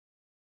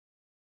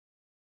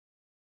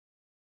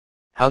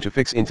How to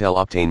fix Intel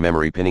Optane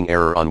memory pinning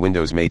error on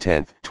Windows May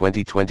 10,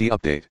 2020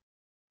 update.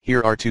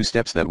 Here are 2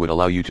 steps that would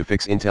allow you to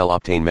fix Intel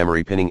Optane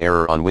memory pinning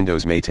error on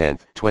Windows May 10,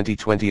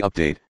 2020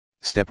 update.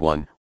 Step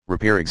 1.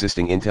 Repair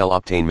existing Intel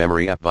Optane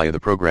memory app via the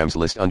programs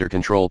list under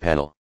Control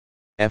Panel.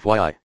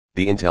 FYI,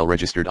 the Intel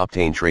registered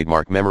Optane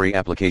trademark memory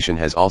application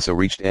has also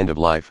reached end of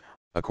life,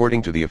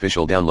 according to the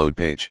official download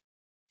page.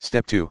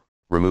 Step 2.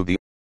 Remove the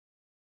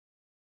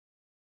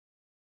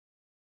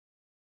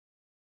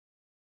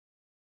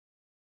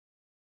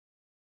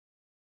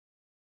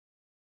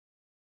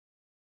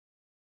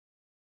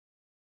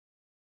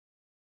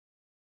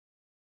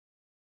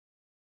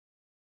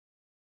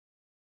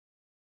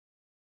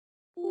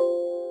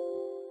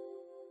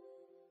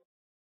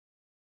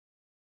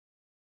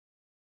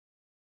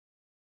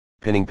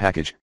pinning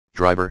package,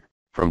 driver,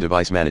 from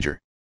Device Manager.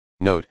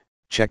 Note,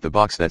 check the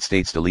box that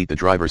states delete the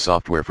driver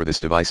software for this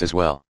device as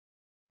well.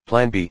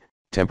 Plan B,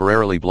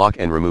 temporarily block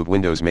and remove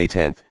Windows May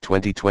 10,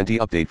 2020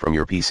 update from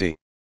your PC.